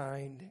are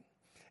kind.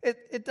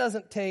 It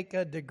doesn't take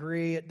a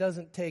degree. It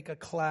doesn't take a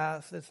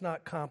class. It's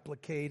not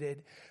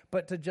complicated.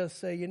 But to just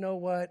say, you know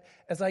what?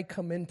 As I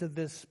come into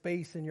this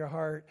space in your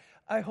heart,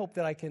 I hope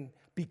that I can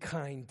be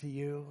kind to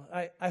you.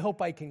 I hope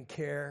I can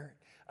care.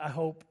 I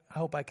hope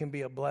I can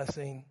be a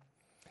blessing.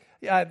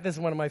 Yeah, this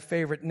is one of my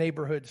favorite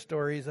neighborhood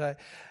stories. I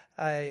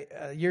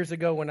years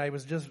ago when I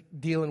was just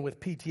dealing with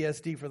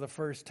PTSD for the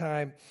first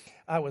time,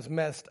 I was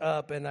messed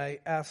up, and I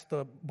asked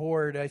the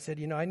board. I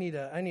said, I need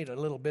a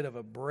little bit of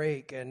a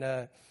break, and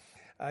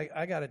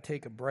I got to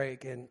take a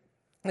break. And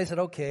they said,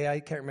 okay, I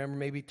can't remember,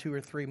 maybe 2 or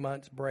 3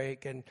 months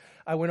break. And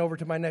I went over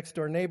to my next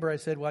door neighbor. I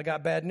said, well, I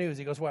got bad news.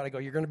 He goes, what? I go,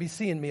 you're going to be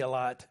seeing me a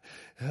lot.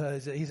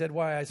 He said,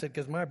 why? I said,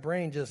 because my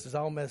brain just is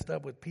all messed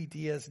up with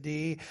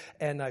PTSD,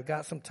 and I've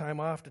got some time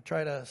off to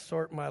try to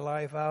sort my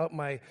life out.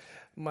 My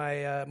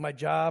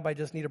job, I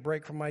just need a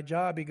break from my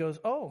job. He goes,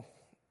 oh,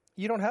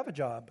 you don't have a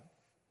job.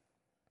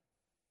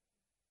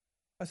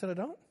 I said, I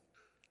don't?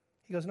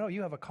 He goes, no,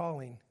 you have a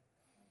calling.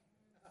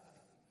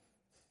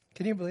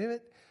 Can you believe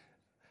it?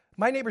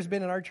 My neighbor's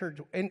been in our church,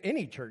 in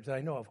any church that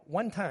I know of,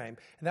 one time,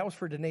 and that was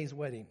for Danae's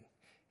wedding.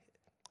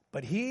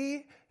 But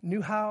he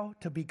knew how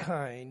to be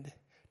kind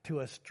to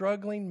a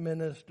struggling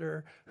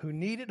minister who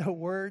needed a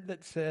word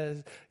that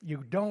says,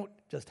 you don't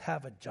just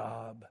have a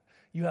job,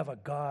 you have a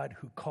God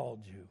who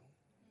called you.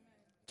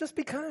 Just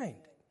be kind.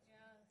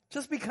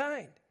 Just be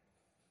kind.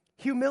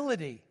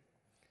 Humility.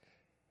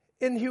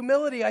 In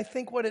humility, I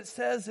think what it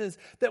says is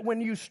that when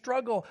you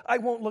struggle, I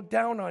won't look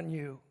down on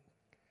you.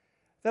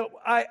 That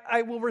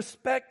I will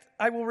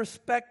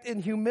respect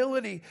in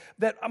humility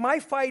that my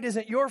fight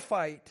isn't your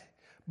fight,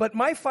 but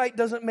my fight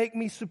doesn't make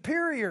me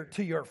superior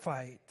to your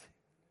fight.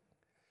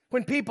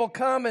 When people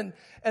come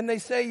and they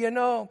say, you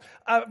know,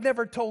 I've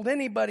never told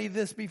anybody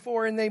this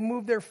before, and they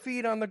move their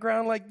feet on the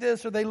ground like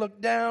this, or they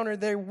look down, or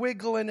they're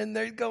wiggling, and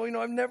they go, you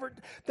know,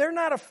 they're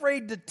not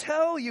afraid to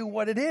tell you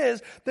what it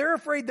is. They're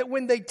afraid that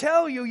when they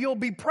tell you, you'll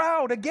be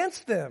proud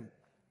against them.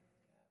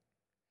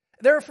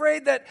 They're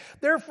afraid that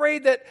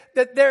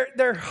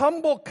their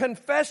humble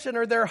confession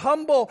or their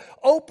humble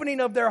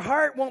opening of their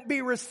heart won't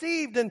be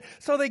received, and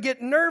so they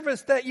get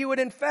nervous that you would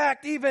in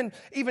fact even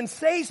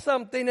say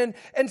something.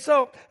 And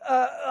so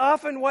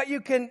often what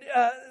you can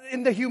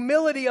in the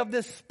humility of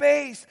this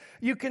space,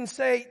 you can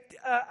say,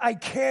 I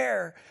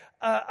care.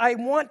 I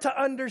want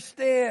to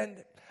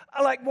understand.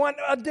 I like one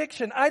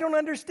addiction. I don't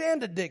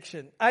understand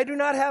addiction. I do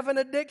not have an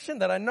addiction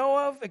that I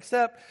know of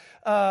except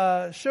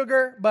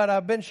sugar, but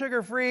I've been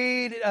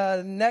sugar-free.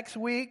 Next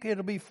week,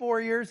 it'll be 4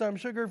 years I'm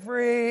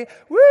sugar-free.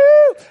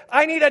 Woo!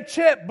 I need a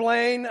chip,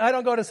 Blaine. I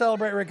don't go to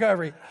Celebrate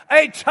Recovery.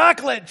 A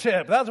chocolate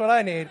chip. That's what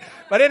I need.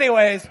 But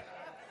anyways,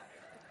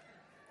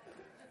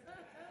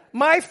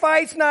 my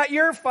fight's not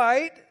your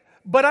fight,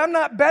 but I'm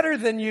not better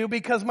than you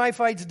because my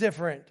fight's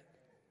different.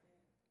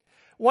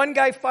 One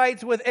guy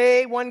fights with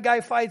A, one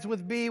guy fights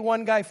with B,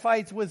 one guy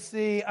fights with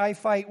C, I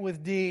fight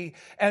with D.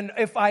 And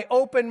if I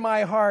open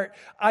my heart,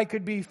 I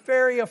could be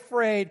very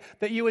afraid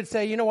that you would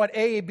say, you know what,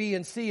 A, B,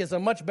 and C is a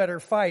much better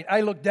fight.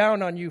 I look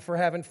down on you for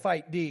having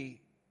fight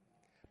D.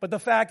 But the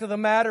fact of the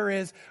matter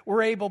is,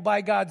 we're able by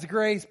God's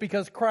grace,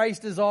 because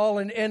Christ is all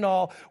and in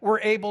all,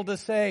 we're able to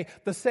say,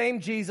 the same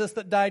Jesus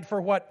that died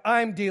for what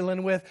I'm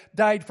dealing with,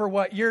 died for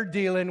what you're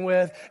dealing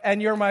with,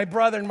 and you're my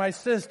brother and my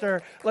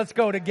sister. Let's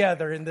go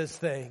together in this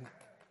thing.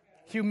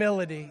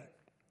 Humility,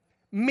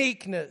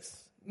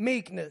 meekness,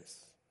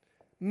 patience.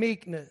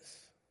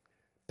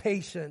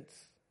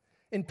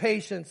 In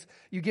patience,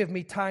 you give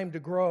me time to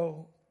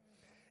grow.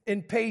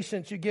 In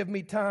patience, you give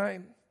me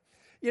time.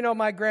 You know,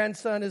 my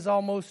grandson is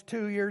almost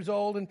 2 years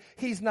old, and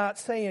he's not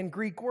saying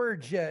Greek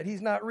words yet.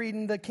 He's not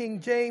reading the King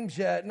James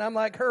yet. And I'm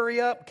like,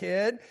 hurry up,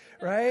 kid,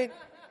 right?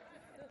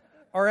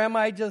 Or am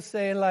I just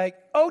saying like,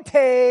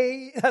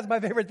 okay? That's my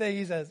favorite thing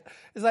he says.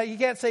 It's like, you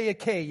can't say a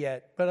K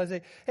yet. But I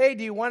say, hey,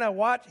 do you want to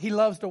watch? He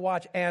loves to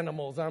watch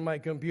animals on my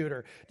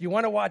computer. Do you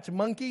want to watch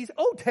monkeys?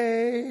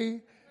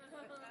 Okay.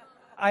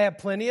 I have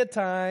plenty of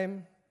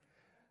time.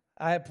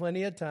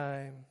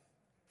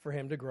 For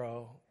him to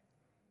grow.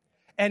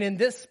 And in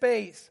this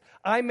space,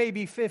 I may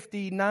be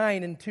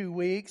 59 in 2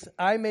 weeks.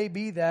 I may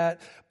be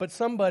that. But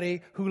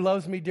somebody who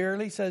loves me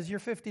dearly says, you're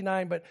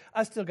 59, but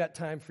I still got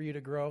time for you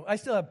to grow. I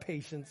still have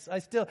patience.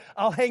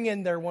 I'll hang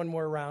in there one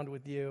more round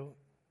with you.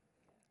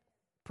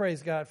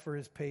 Praise God for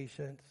his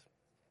patience.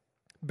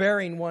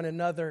 Bearing one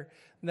another.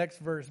 Next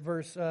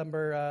verse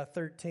number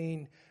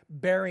 13.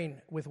 Bearing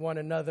with one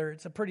another.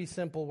 It's a pretty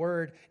simple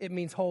word. It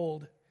means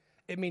hold.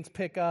 It means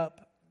pick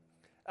up.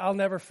 I'll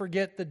never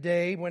forget the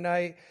day when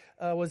I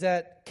was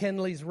at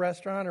Kenley's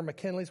restaurant, or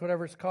McKinley's,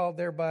 whatever it's called,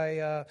 there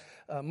by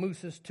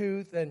Moose's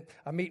Tooth, and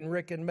I'm meeting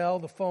Rick and Mel.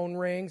 The phone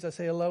rings. I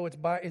say, hello, it's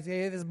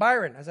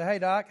Byron. I say, hey,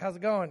 Doc, how's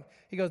it going?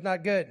 He goes,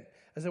 not good.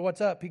 I said,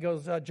 what's up? He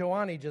goes,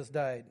 Joanny just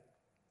died.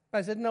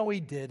 I said, no, he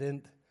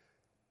didn't.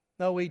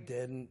 No, he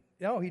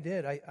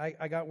did.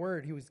 I got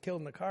word he was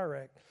killed in a car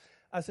wreck.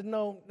 I said,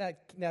 no,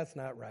 that's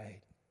not right.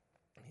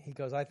 He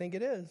goes, I think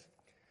it is.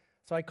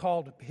 So I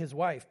called his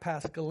wife,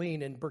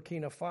 Pascaline, in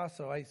Burkina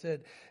Faso. I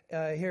said,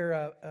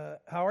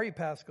 how are you,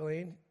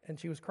 Pascaline? And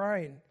she was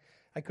crying.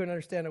 I couldn't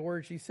understand a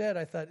word she said.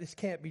 I thought, this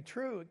can't be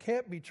true. It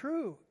can't be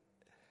true.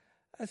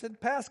 I said,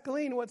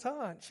 Pascaline, what's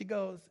on? She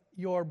goes,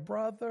 your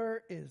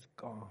brother is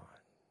gone.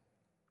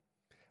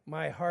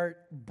 My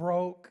heart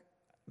broke.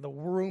 The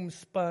room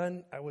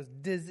spun. I was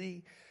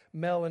dizzy.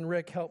 Mel and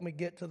Rick helped me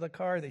get to the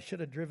car. They should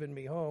have driven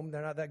me home.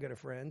 They're not that good of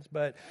friends.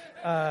 But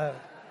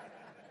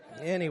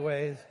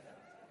anyways...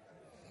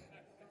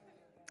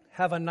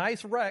 Have a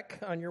nice wreck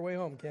on your way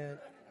home, Kent.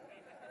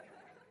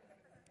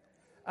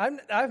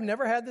 I've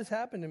never had this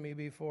happen to me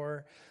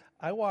before.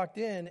 I walked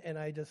in and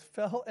I just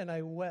fell and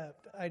I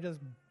wept.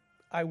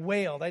 I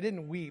wailed. I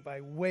didn't weep. I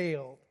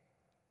wailed.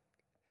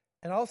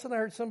 And all of a sudden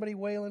I heard somebody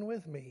wailing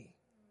with me.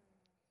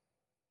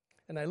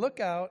 And I look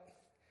out,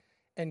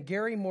 and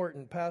Gary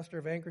Morton, pastor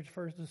of Anchorage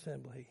First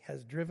Assembly,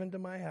 has driven to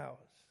my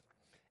house.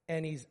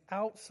 And he's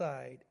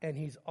outside and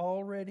he's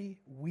already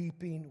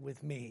weeping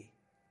with me.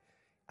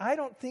 I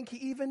don't think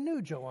he even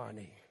knew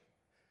Joanny,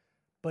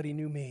 but he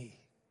knew me.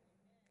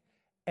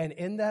 And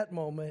in that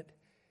moment,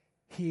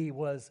 he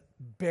was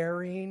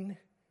bearing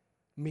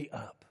me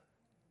up.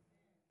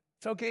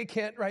 It's okay,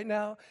 Kent, right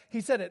now.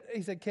 He said it.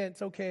 He said, Kent,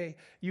 it's okay.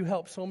 You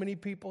help so many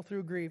people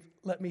through grief.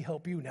 Let me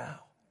help you now.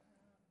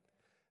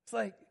 It's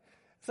like,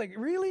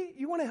 really?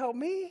 You want to help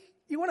me?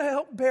 You want to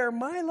help bear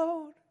my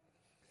load?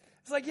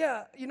 It's like,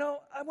 yeah,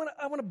 I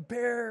want to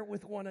bear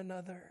with one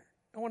another.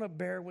 I want to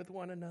bear with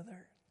one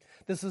another.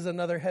 This is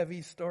another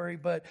heavy story,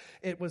 but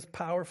it was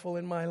powerful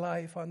in my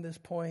life on this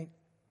point.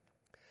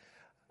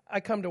 I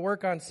come to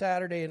work on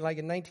Saturday in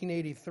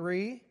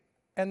 1983,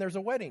 and there's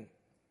a wedding.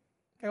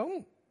 I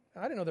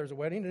didn't know there was a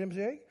wedding at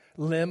MCA.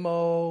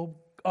 Limo,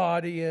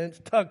 audience,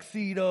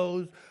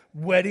 tuxedos,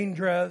 wedding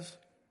dress.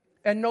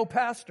 and no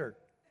pastor.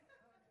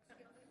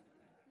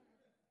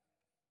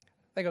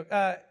 They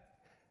go,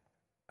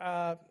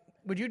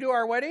 would you do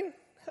our wedding?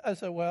 I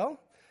said, well,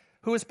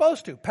 who was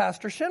supposed to?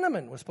 Pastor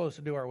Shinneman was supposed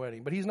to do our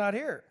wedding, but he's not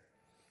here.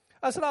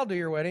 I said, I'll do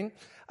your wedding.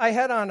 I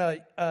had on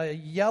a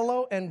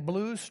yellow and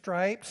blue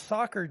striped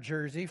soccer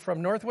jersey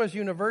from Northwest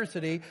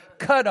University,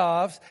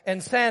 cutoffs,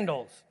 and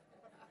sandals.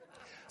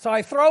 So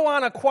I throw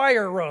on a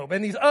choir robe,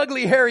 and these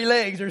ugly hairy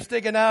legs are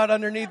sticking out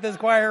underneath this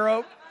choir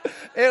robe.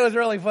 It was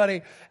really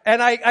funny.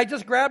 And I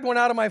just grabbed one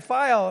out of my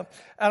file,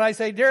 and I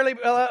say, dearly,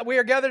 we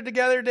are gathered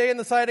together today in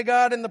the sight of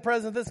God in the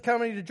presence of this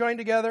company to join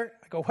together.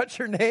 I go, what's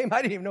your name?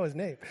 I didn't even know his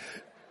name.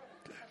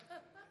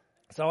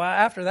 So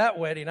after that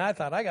wedding, I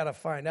thought, I got to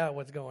find out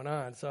what's going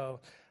on. So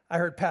I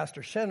heard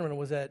Pastor Shenman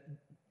was at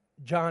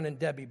John and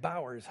Debbie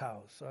Bauer's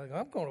house. So I go,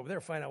 I'm going over there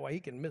to find out why he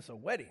can miss a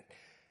wedding.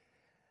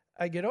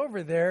 I get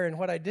over there, and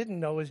what I didn't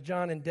know is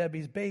John and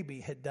Debbie's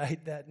baby had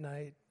died that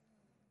night.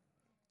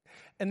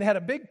 And they had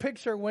a big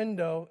picture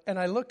window, and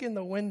I look in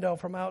the window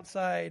from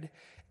outside,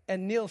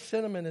 and Neil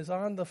Shinneman is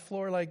on the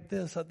floor like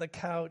this at the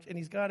couch, and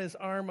he's got his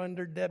arm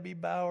under Debbie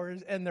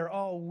Bauer's, and they're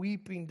all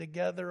weeping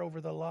together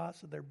over the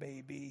loss of their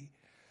baby.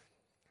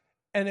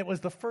 And it was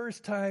the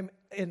first time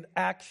in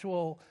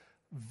actual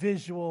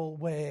visual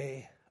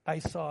way I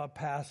saw a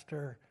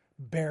pastor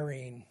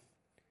bearing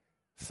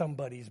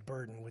somebody's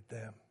burden with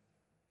them.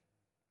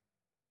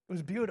 It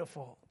was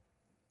beautiful.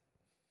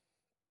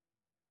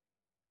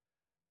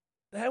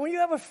 And when you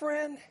have a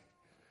friend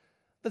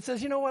that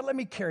says, you know what, let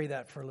me carry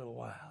that for a little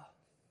while.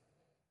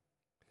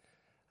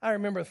 I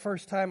remember the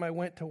first time I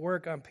went to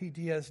work on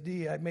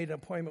PTSD, I made an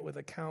appointment with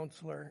a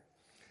counselor.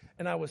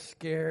 And I was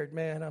scared,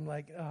 man. I'm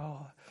like,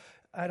 oh,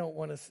 I don't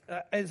want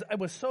to. It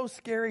was so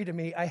scary to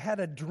me. I had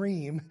a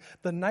dream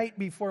the night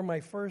before my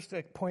first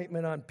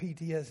appointment on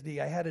PTSD.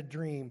 I had a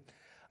dream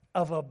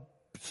of a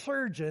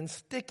surgeon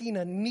sticking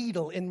a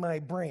needle in my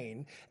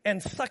brain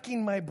and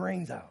sucking my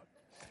brains out.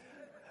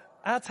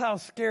 That's how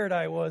scared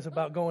I was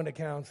about going to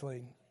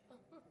counseling.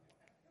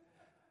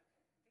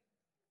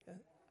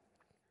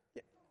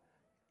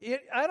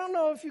 I don't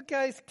know if you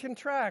guys can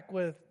track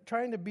with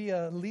trying to be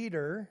a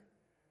leader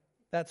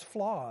that's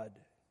flawed.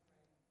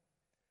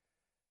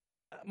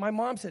 My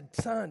mom said,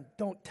 son,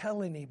 don't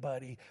tell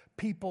anybody.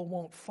 People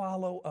won't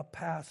follow a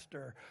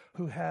pastor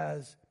who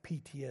has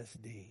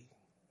PTSD.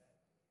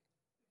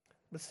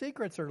 But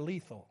secrets are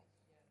lethal.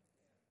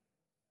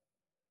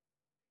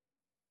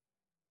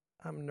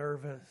 I'm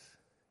nervous.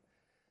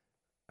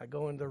 I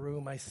go in the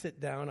room. I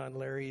sit down on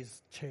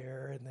Larry's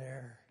chair in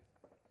there.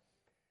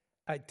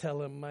 I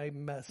tell him my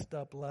messed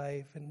up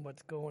life and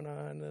what's going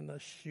on and the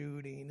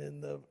shooting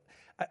and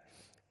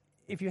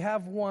if you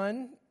have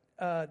one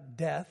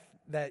death,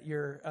 that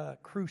your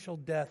crucial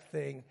death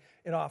thing,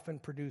 it often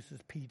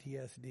produces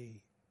PTSD.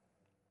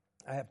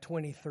 I have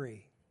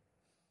 23.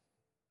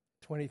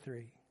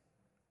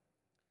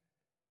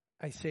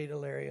 I say to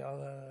Larry,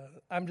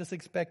 I'm just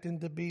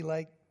expecting to be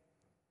like,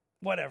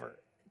 whatever.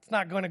 It's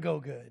not going to go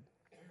good.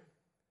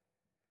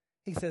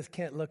 He says,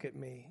 Kent, look at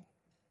me.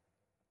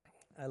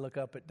 I look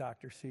up at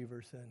Dr.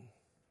 Severson.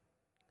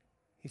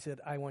 He said,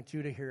 I want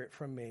you to hear it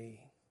from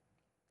me.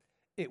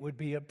 It would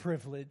be a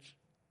privilege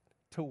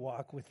to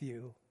walk with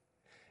you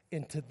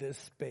into this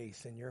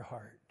space in your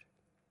heart.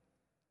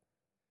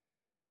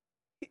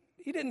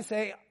 He didn't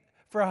say,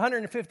 for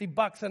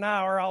 $150 an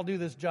hour, I'll do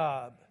this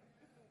job.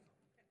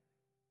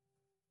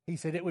 He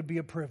said, it would be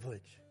a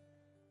privilege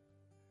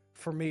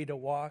for me to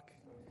walk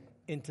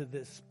into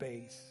this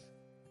space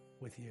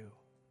with you.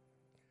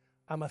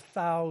 I'm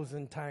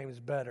 1,000 times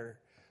better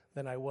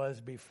than I was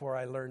before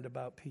I learned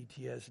about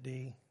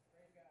PTSD.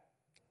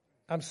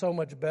 I'm so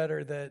much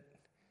better that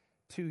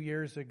 2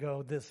 years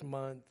ago this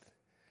month,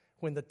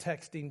 when the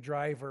texting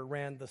driver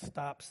ran the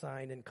stop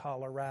sign in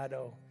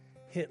Colorado,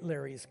 hit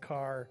Larry's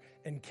car,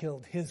 and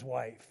killed his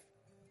wife,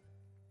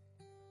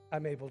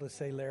 I'm able to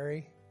say,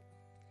 Larry,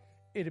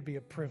 it'd be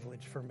a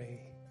privilege for me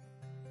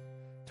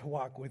to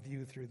walk with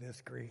you through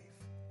this grief.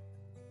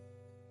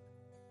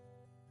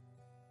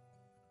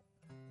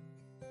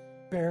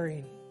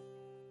 Bearing.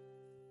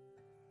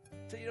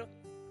 So,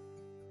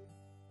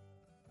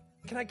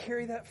 can I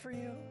carry that for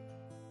you?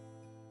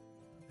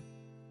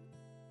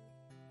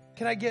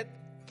 Can I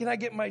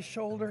get my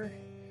shoulder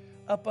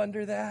up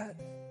under that?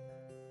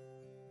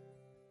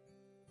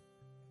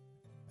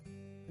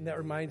 And that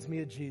reminds me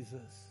of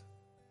Jesus.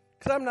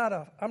 Because I'm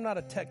not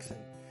a Texan.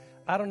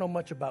 I don't know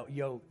much about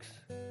yokes.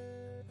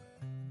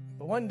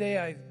 But one day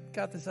I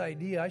got this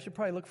idea, I should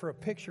probably look for a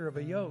picture of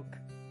a yoke.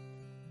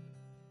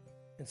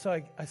 And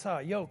so I saw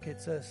a yoke.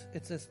 It's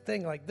this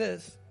thing like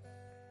this.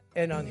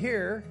 And on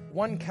here,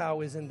 one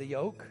cow is in the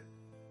yoke.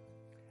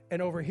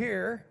 And over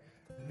here,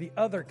 the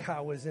other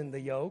cow is in the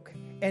yoke.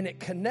 And it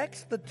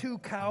connects the two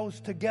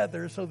cows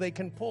together so they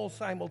can pull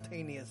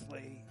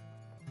simultaneously.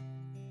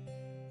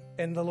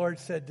 And the Lord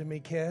said to me,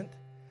 Kent,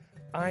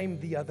 I'm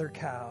the other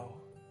cow.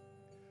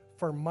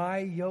 For my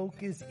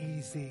yoke is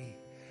easy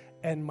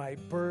and my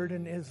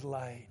burden is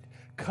light.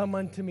 Come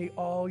unto me,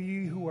 all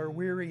ye who are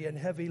weary and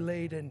heavy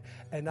laden,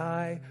 and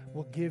I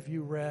will give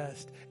you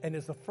rest. And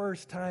it's the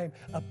first time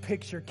a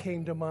picture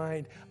came to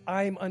mind.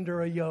 I'm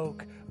under a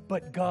yoke,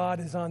 but God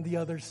is on the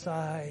other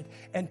side.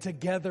 And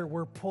together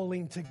we're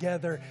pulling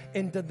together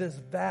into this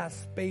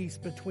vast space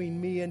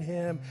between me and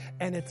him.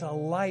 And it's a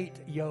light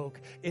yoke.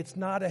 It's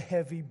not a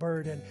heavy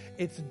burden.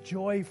 It's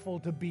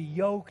joyful to be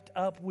yoked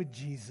up with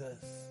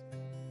Jesus.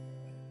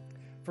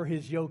 For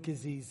his yoke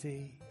is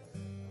easy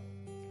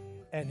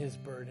and his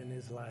burden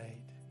is light.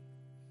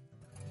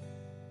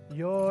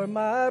 You're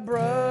my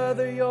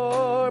brother,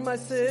 you're my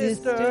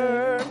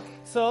sister,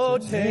 so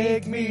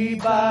take me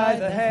by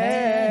the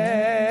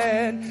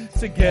hand.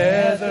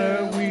 Together